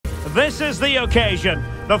This is the occasion,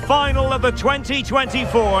 the final of the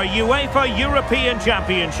 2024 UEFA European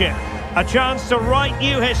Championship. A chance to write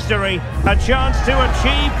new history, a chance to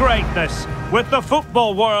achieve greatness, with the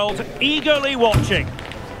football world eagerly watching.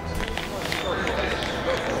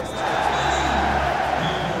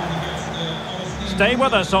 Stay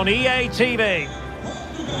with us on EA TV.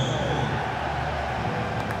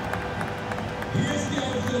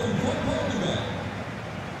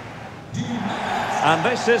 And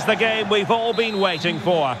this is the game we've all been waiting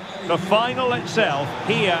for. The final itself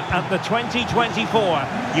here at the 2024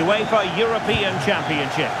 UEFA European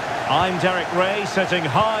Championship. I'm Derek Ray, sitting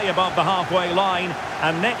high above the halfway line,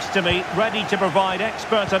 and next to me, ready to provide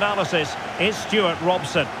expert analysis, is Stuart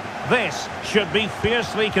Robson. This should be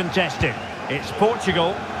fiercely contested. It's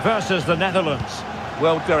Portugal versus the Netherlands.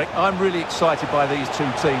 Well, Derek, I'm really excited by these two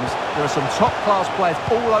teams. There are some top-class players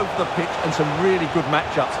all over the pitch and some really good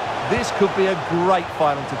matchups. This could be a great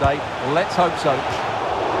final today. Let's hope so.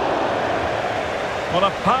 Well,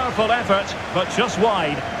 a powerful effort, but just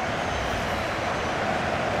wide.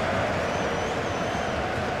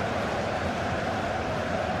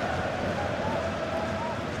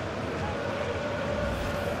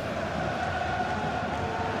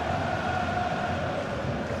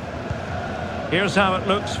 Here's how it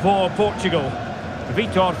looks for Portugal.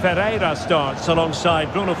 Vitor Ferreira starts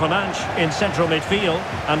alongside Bruno Fernandes in central midfield,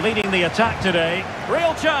 and leading the attack today.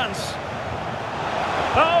 Real chance!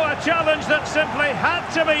 Oh, a challenge that simply had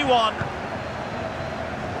to be won.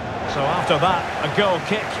 So after that, a goal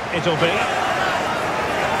kick it'll be.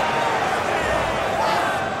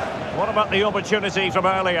 What about the opportunity from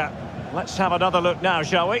earlier? Let's have another look now,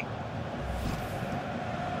 shall we?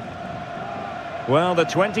 Well, the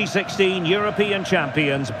 2016 European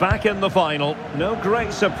champions back in the final. No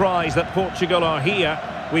great surprise that Portugal are here.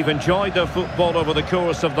 We've enjoyed their football over the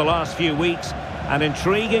course of the last few weeks, and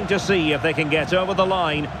intriguing to see if they can get over the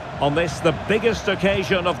line on this, the biggest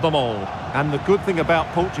occasion of them all. And the good thing about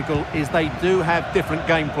Portugal is they do have different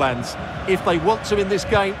game plans. If they want to in this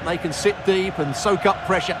game, they can sit deep and soak up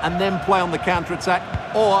pressure and then play on the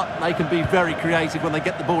counter-attack, or they can be very creative when they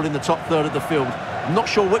get the ball in the top third of the field. I'm not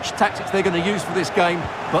sure which tactics they're going to use for this game,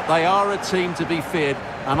 but they are a team to be feared,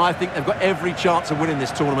 and I think they've got every chance of winning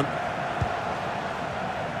this tournament.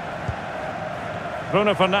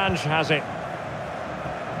 Bruno Fernandes has it.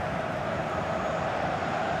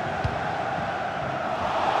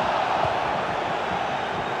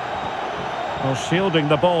 Well, shielding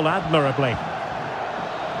the ball admirably.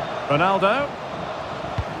 Ronaldo.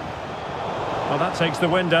 Well, that takes the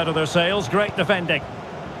wind out of their sails. Great defending.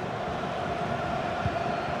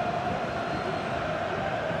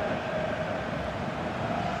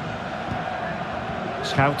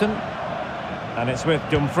 Schouten, and it's with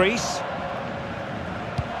Dumfries.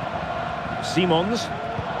 Simons.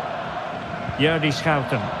 Jordi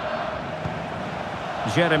Schouten.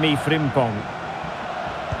 Jeremy Frimpong.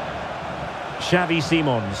 Xavi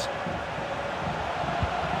Simons.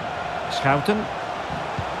 Schouten.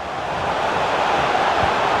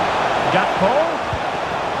 Gakpo.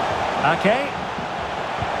 Ake.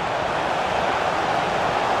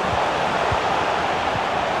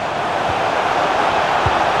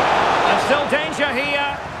 Still danger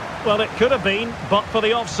here. Well, it could have been, but for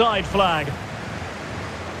the offside flag.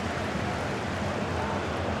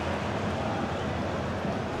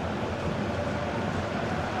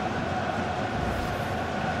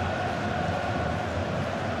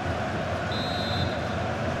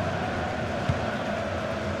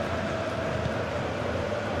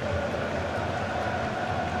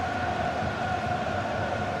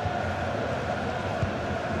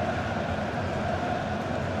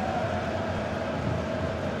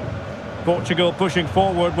 Portugal pushing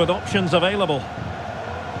forward with options available.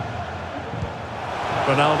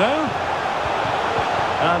 Ronaldo.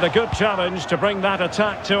 And a good challenge to bring that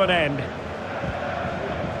attack to an end.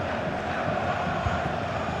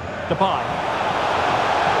 Depay.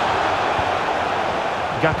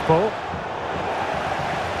 Gakpo.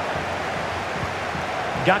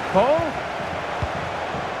 Gakpo.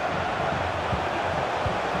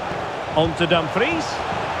 On to Dumfries.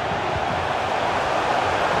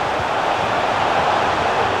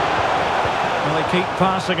 Well, they keep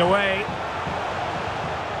passing away.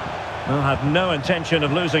 Well, had no intention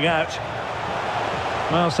of losing out.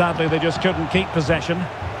 Well, sadly, they just couldn't keep possession.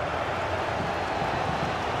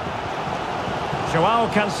 João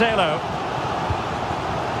Cancelo.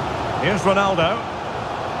 Here's Ronaldo.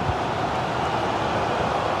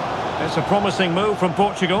 It's a promising move from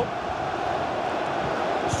Portugal.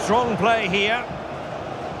 Strong play here.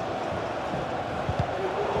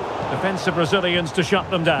 Defensive Brazilians to shut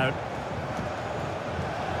them down.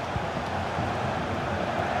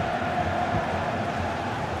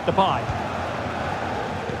 Depay.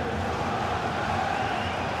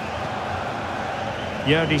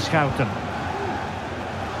 Jordi Schouten.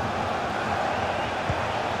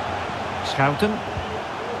 Schouten.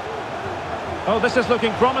 Oh, this is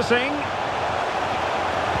looking promising.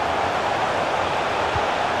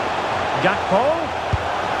 Gakpo.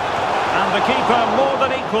 And the keeper more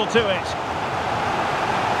than equal to it.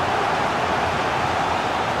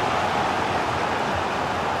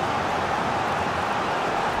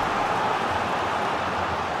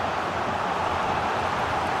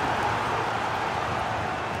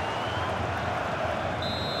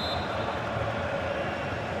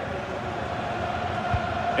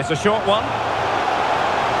 It's a short one.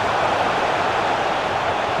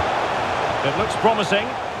 It looks promising.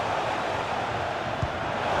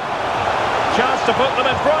 Chance to put them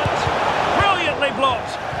in front. Brilliantly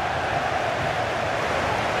blocked.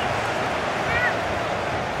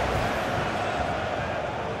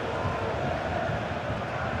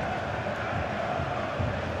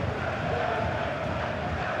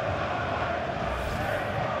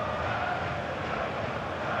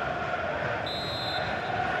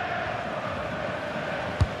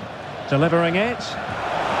 Delivering it.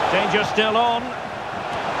 Danger still on.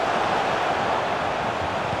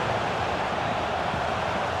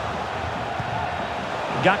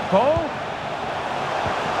 Gakpo.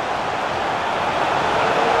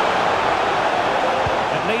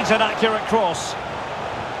 It needs an accurate cross.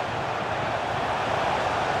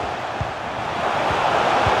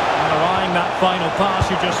 They're eyeing that final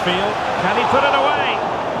pass, you just feel. Can he put it away?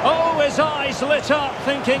 Oh, his eyes lit up,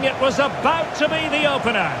 thinking it was about to be the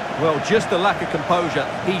opener. Well, just a lack of composure.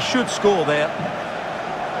 He should score there.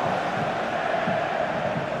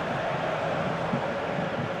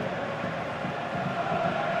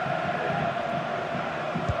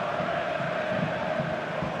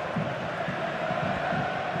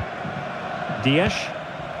 Dias.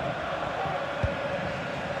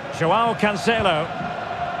 João Cancelo.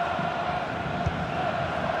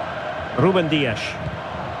 Ruben Dias.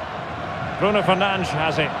 Bruno Fernandes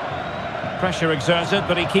has it. Pressure exerted,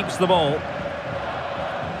 but he keeps the ball.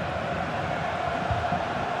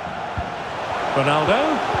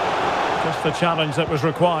 Ronaldo. Just the challenge that was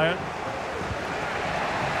required.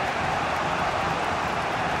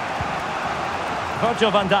 Virgil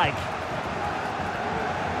van Dijk.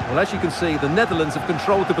 Well, as you can see, the Netherlands have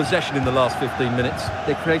controlled the possession in the last 15 minutes.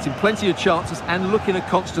 They're creating plenty of chances and looking a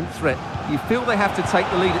constant threat. You feel they have to take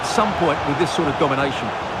the lead at some point with this sort of domination.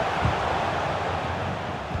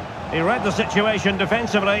 He read the situation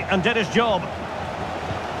defensively and did his job.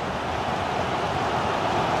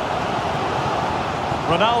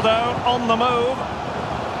 Ronaldo on the move.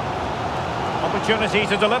 Opportunity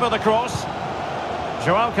to deliver the cross.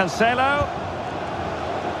 João Cancelo.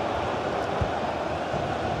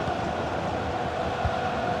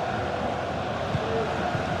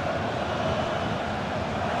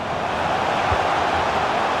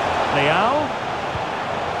 Leao.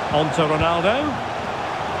 On to Ronaldo.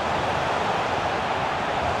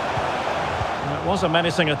 It was a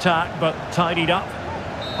menacing attack, but tidied up.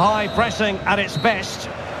 High pressing at its best.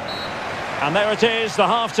 And there it is, the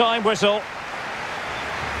half-time whistle.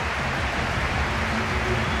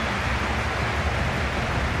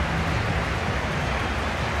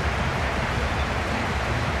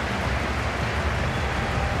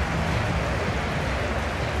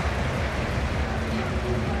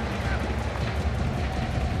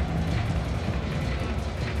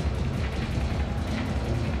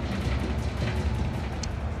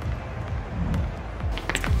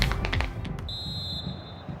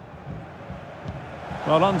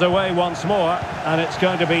 Well, underway once more, and it's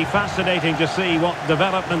going to be fascinating to see what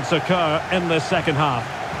developments occur in this second half.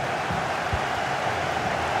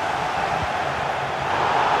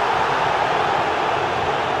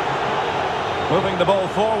 Moving the ball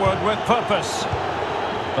forward with purpose,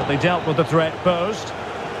 but they dealt with the threat posed.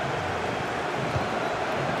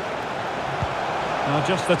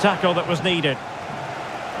 Just the tackle that was needed.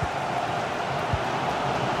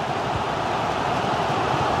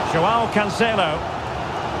 João Cancelo.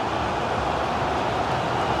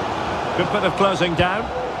 Good bit of closing down.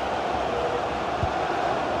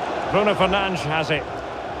 Bruno Fernandes has it.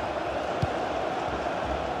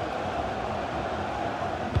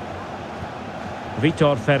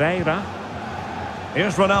 Vitor Ferreira.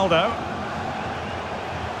 Here's Ronaldo.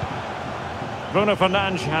 Bruno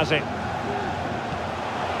Fernandes has it.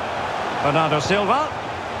 Bernardo Silva.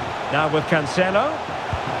 Now with Cancelo.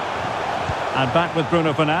 And back with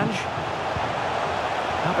Bruno Fernandes.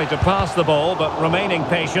 Happy to pass the ball, but remaining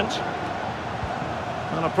patient.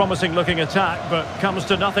 Well, a promising looking attack, but comes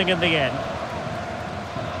to nothing in the end.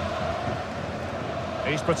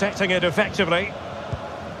 He's protecting it effectively.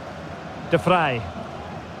 De Vrij.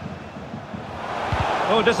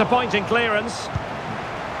 Oh, disappointing clearance.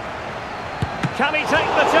 Can he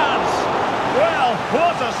take the chance? Well,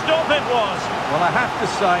 what a stop it was. Well, I have to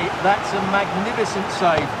say, that's a magnificent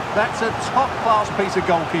save. That's a top-class piece of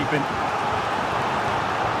goalkeeping.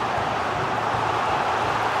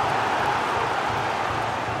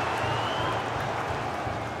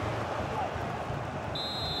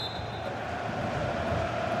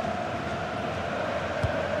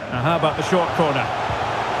 Now, how about the short corner?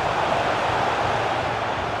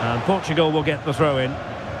 And Portugal will get the throw in.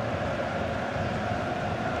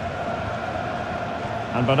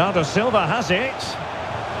 And Bernardo Silva has it.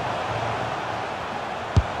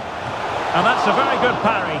 And that's a very good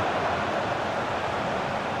parry.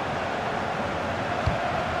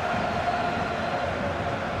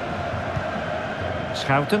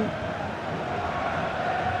 Schouten.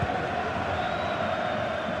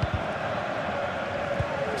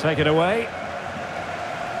 Take it away.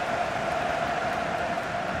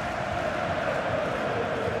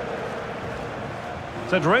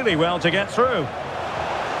 Did really well to get through.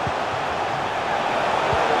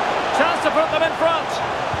 Chance to put them in front.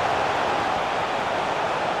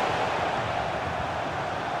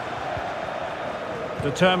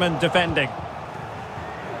 Determined defending.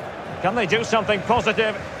 Can they do something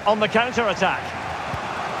positive on the counter-attack?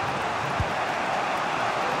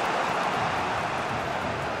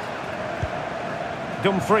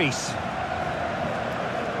 Dumfries.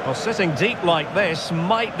 Well, sitting deep like this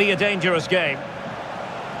might be a dangerous game.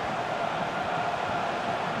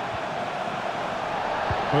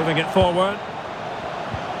 Moving it forward.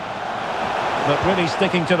 But really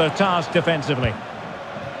sticking to the task defensively.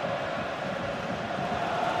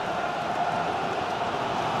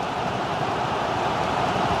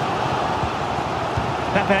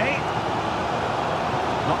 Pepe.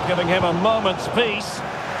 Not giving him a moment's peace.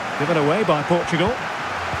 Given away by Portugal.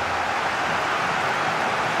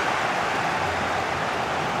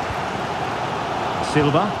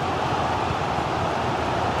 Silva.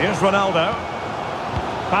 Here's Ronaldo.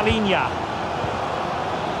 Palhinha.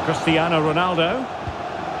 Cristiano Ronaldo.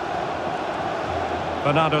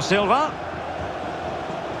 Bernardo Silva.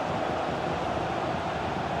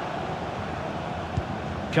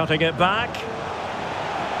 Cutting it back.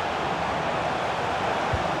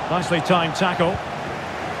 Nicely timed tackle.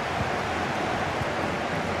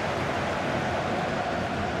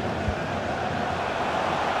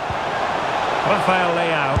 Rafael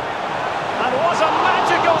Leao. And what a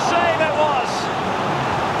magical save it was!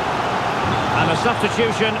 And a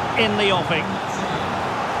substitution in the offing.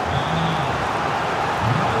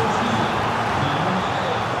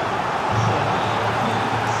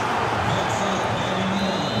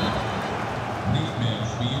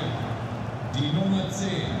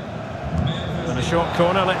 And a short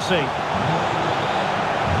corner, let's see.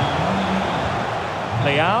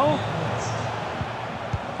 Leao.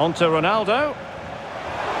 On to Ronaldo.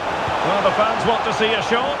 Well, the fans want to see a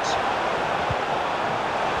shot.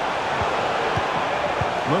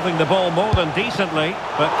 Moving the ball more than decently,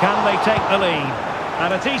 but can they take the lead?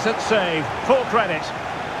 And a decent save, full credit.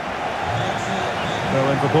 Throw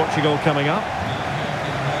in for Portugal coming up.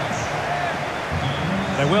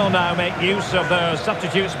 They will now make use of their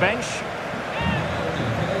substitutes bench.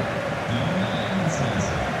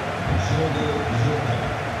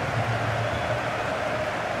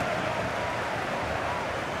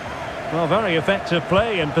 Well, very effective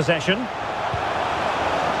play in possession.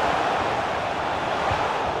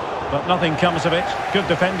 But nothing comes of it. Good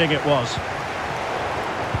defending it was.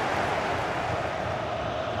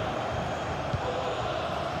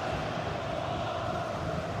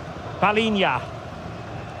 Palhinha.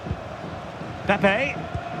 Pepe.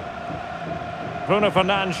 Bruno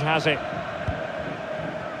Fernandes has it.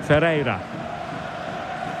 Ferreira.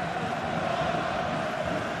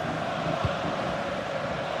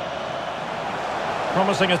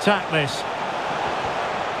 Promising attack, this.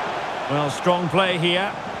 Well, strong play here.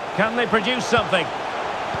 Can they produce something?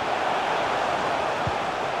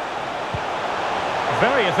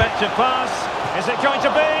 Very effective pass. Is it going to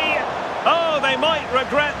be? Oh, they might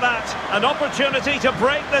regret that. An opportunity to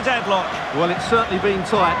break the deadlock. Well, it's certainly been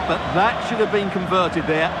tight, but that should have been converted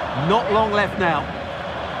there. Not long left now.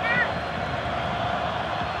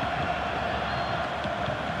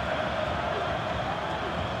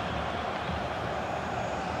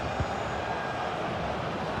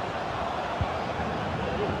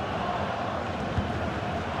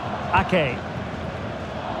 Ake.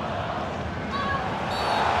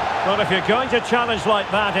 Well, if you're going to challenge like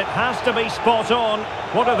that, it has to be spot on.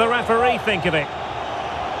 What does the referee think of it?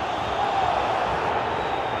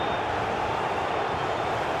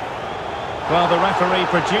 Well, the referee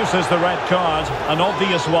produces the red card. An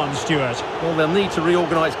obvious one, Stuart. Well, they'll need to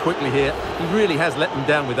reorganise quickly here. He really has let them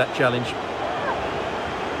down with that challenge.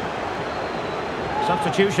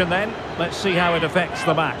 Substitution then. Let's see how it affects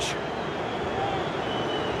the match.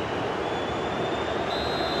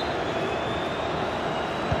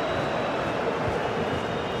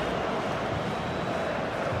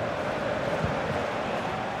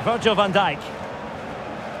 Virgil van Dijk.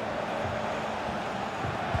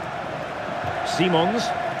 Simons.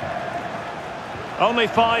 Only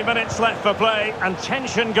 5 minutes left for play and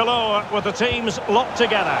tension galore with the teams locked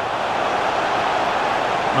together.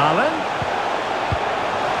 Malen.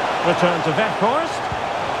 Return to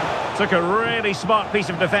Weghorst. Took a really smart piece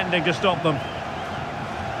of defending to stop them.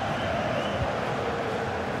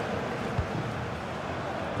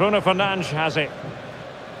 Bruno Fernandes has it.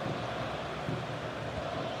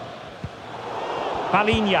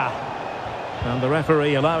 Palhinha. And the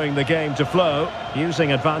referee allowing the game to flow,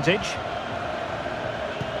 using advantage.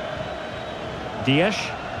 Dias.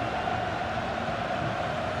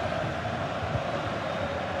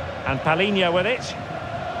 And Palhinha with it.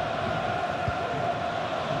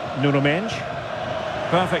 Nuno Mendes.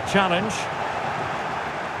 Perfect challenge.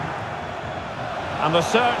 And the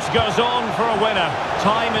search goes on for a winner.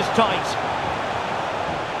 Time is tight.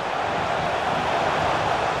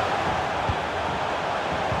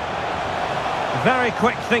 Very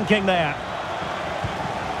quick thinking there.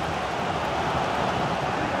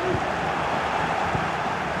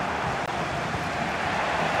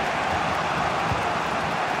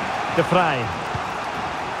 De Vrij.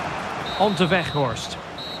 On to Weghorst.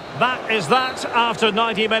 That is that after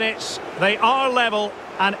 90 minutes. They are level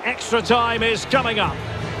and extra time is coming up.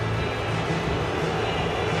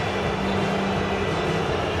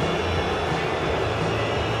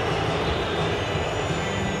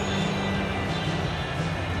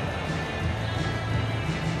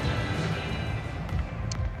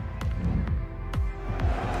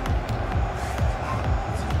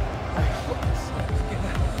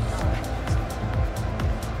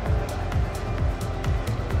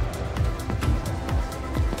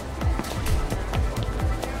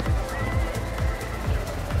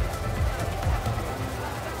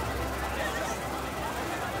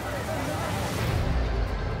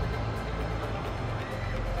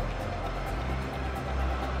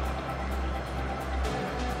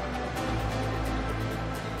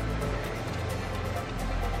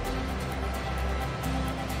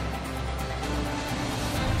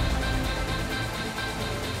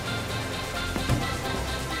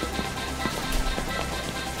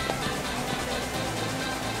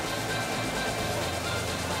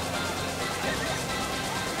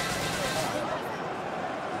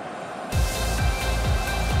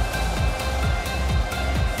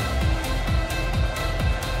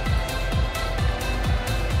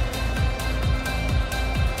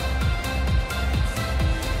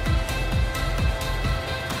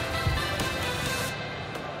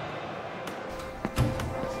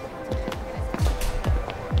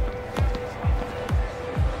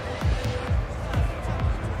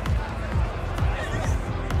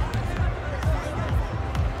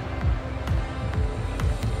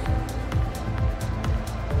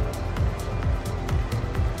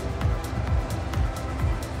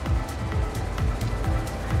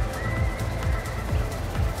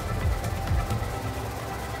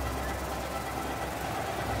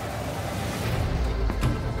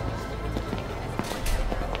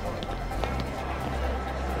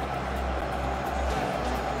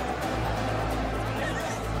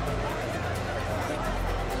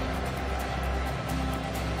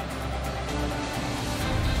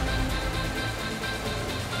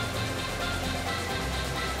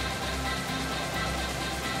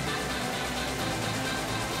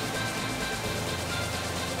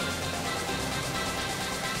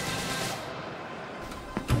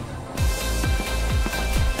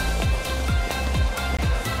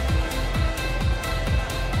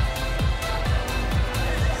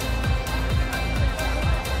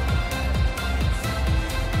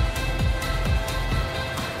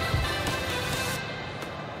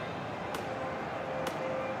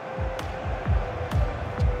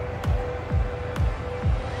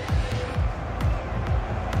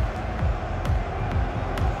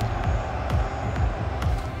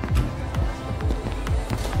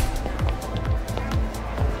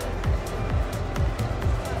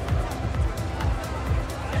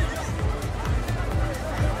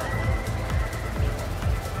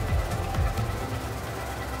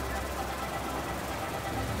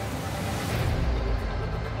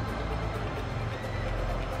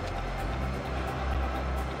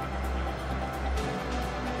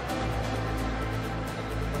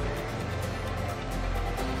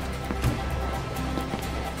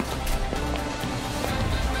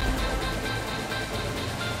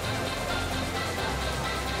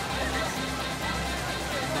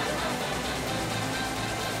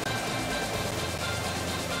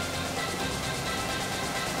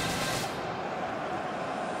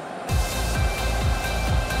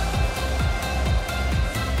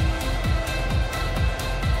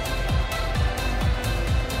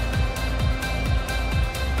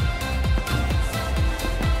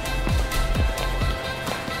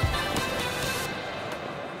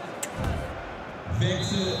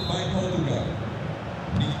 By Portugal.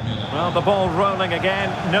 Well, the ball rolling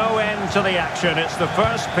again, no end to the action. It's the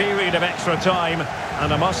first period of extra time,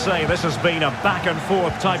 and I must say this has been a back and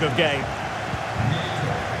forth type of game.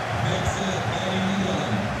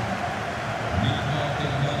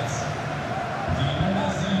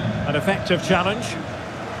 An effective challenge.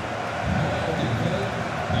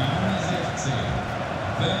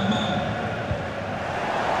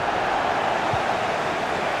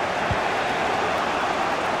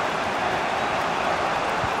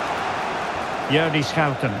 Jordi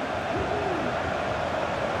Schouten.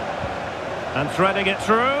 And threading it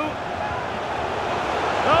through.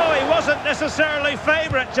 Oh, he wasn't necessarily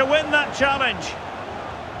favourite to win that challenge.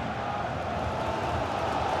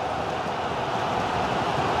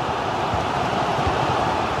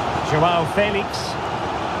 Joao Felix.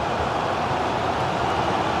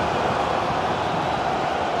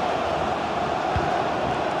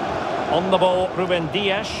 On the ball, Ruben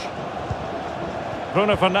Dias.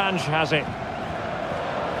 Bruno Fernandes has it.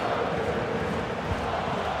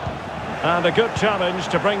 And a good challenge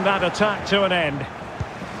to bring that attack to an end.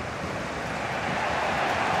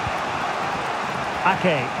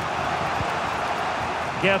 Ake.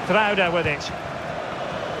 Gertruida with it.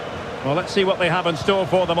 Well, let's see what they have in store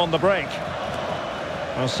for them on the break.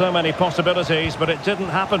 Well, so many possibilities, but it didn't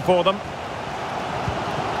happen for them.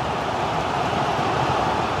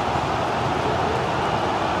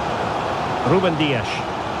 Ruben Dias.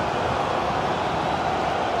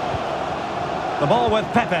 The ball with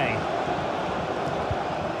Pepe.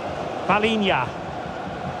 Palinha.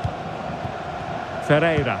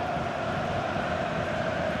 Ferreira.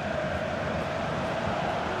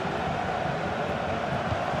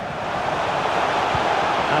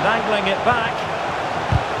 And angling it back.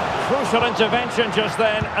 Crucial intervention just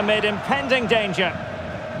then amid impending danger.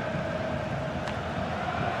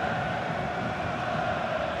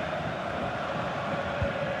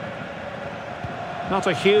 Not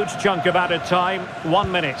a huge chunk of added time,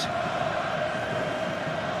 1 minute.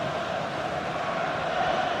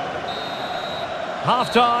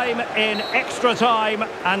 Half-time in extra time,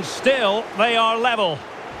 and still they are level.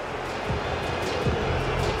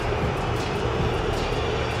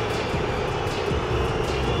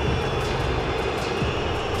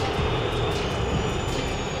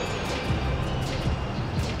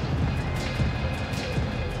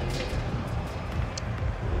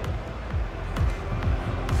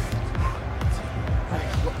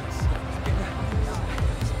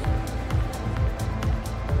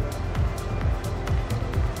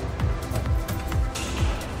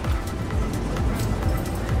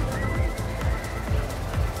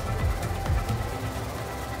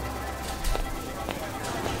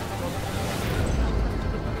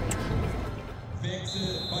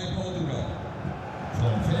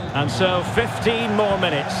 And so 15 more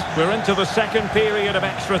minutes. We're into the second period of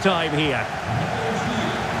extra time here.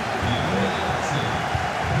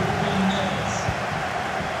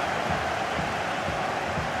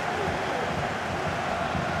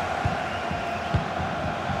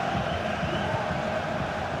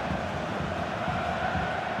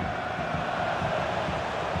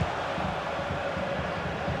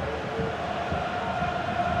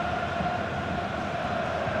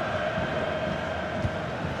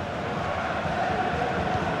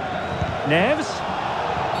 Neves.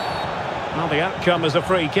 Well, the outcome is a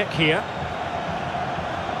free kick here.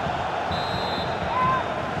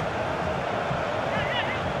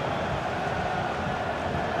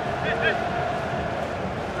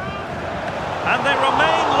 And they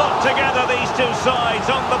remain locked together, these two sides,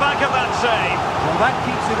 on the back of that save. Well, that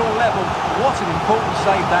keeps it all level. What an important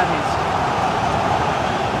save that is.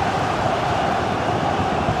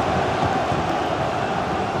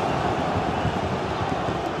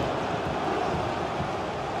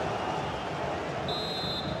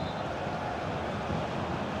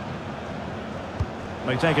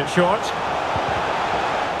 They take it short.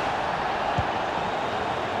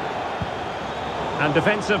 And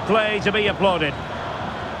defensive play to be applauded.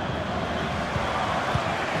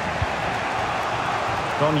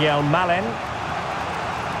 Daniel Malen.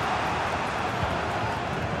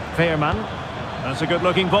 Veerman. That's a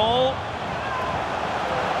good-looking ball.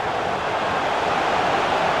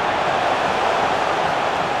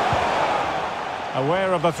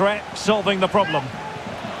 Aware of the threat, solving the problem.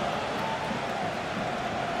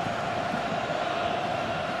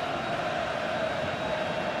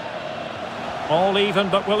 All even,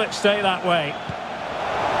 but will it stay that way?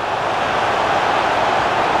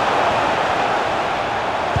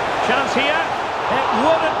 Chance here. It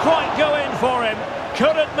wouldn't quite go in for him.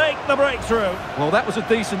 couldn't make the breakthrough. Well, that was a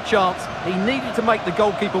decent chance. He needed to make the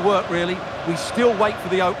goalkeeper work, really. We still wait for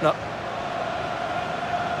the opener.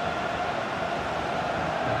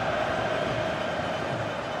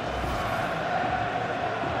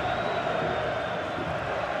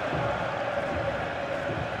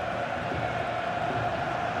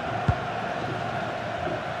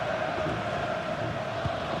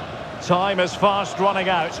 Time is fast running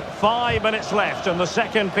out. 5 minutes left in the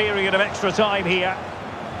second period of extra time here.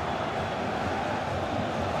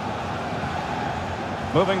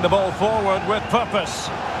 Moving the ball forward with purpose.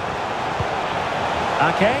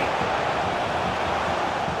 Okay.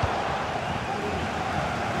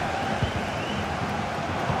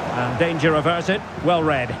 And danger averted. Well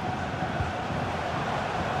read.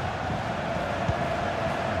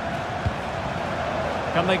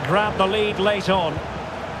 Can they grab the lead late on?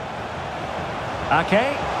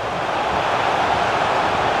 Okay.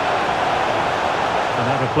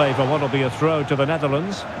 Another play for what will be a throw to the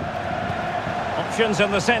Netherlands. Options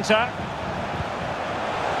in the centre.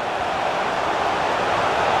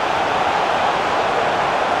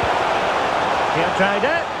 Here tried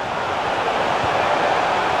it.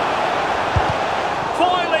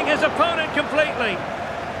 Foiling his opponent completely.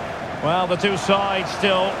 Well, the two sides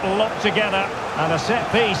still locked together, and a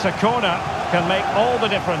set piece, a corner, can make all the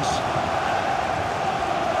difference.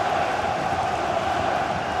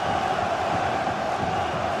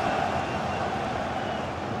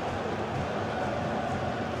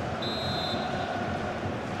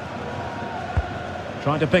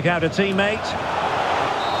 Trying to pick out a teammate.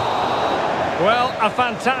 Well, a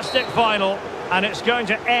fantastic final, and it's going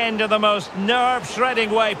to end in the most nerve-shredding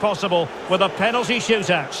way possible with a penalty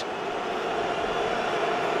shootout.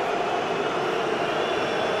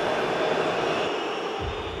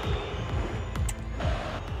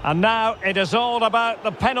 And now it is all about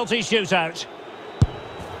the penalty shootout.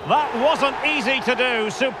 That wasn't easy to do.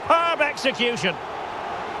 Superb execution.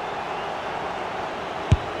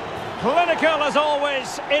 Clinical as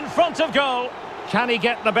always, in front of goal. Can he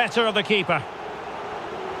get the better of the keeper?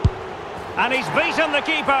 And he's beaten the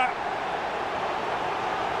keeper.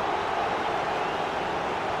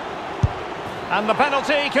 And the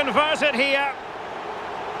penalty converted here.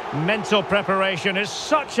 Mental preparation is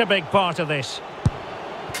such a big part of this.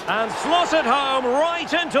 And slotted home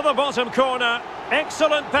right into the bottom corner.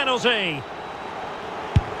 Excellent penalty.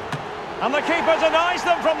 And the keeper denies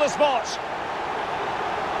them from the spot.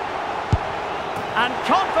 And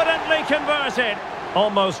confidently converted.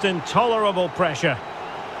 Almost intolerable pressure.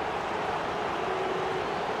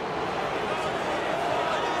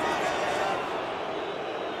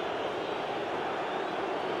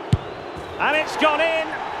 And it's gone in.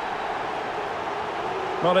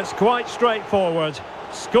 Well, it's quite straightforward.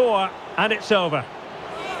 Score, and it's over.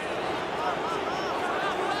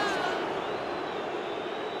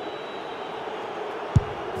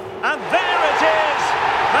 And there it is.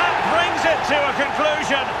 That brings it to a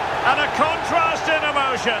conclusion, and a contrast in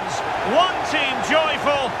emotions. One team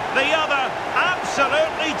joyful, the other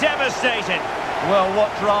absolutely devastated. Well,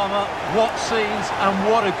 what drama, what scenes, and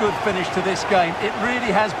what a good finish to this game. It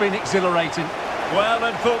really has been exhilarating. Well,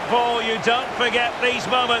 in football, you don't forget these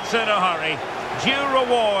moments in a hurry. Due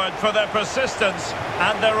reward for their persistence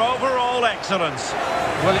and their overall excellence.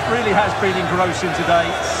 Well, it really has been engrossing today.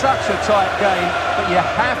 Such a tight game, but you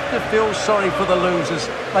have to feel sorry for the losers.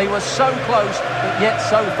 They were so close, but yet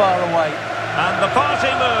so far away. And the party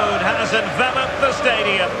mood has enveloped the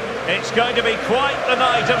stadium. It's going to be quite the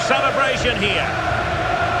night of celebration here.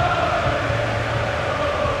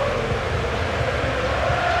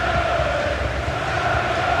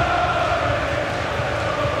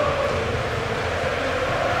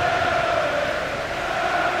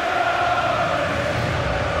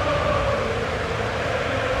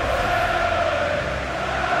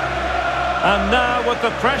 And now, with the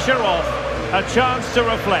pressure off, a chance to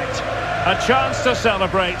reflect, a chance to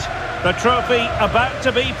celebrate, the trophy about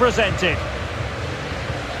to be presented.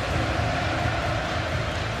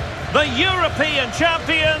 The European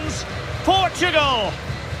champions, Portugal!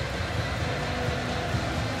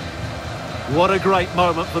 What a great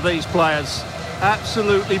moment for these players.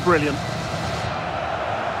 Absolutely brilliant.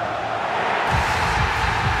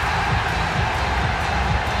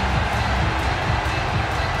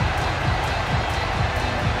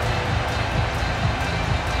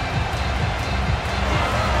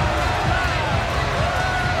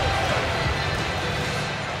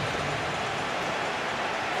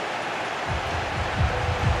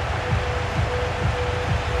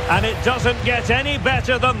 And it doesn't get any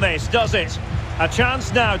better than this, does it? A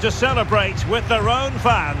chance now to celebrate with their own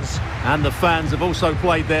fans. And the fans have also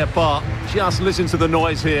played their part. Just listen to the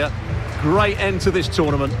noise here. Great end to this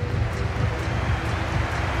tournament.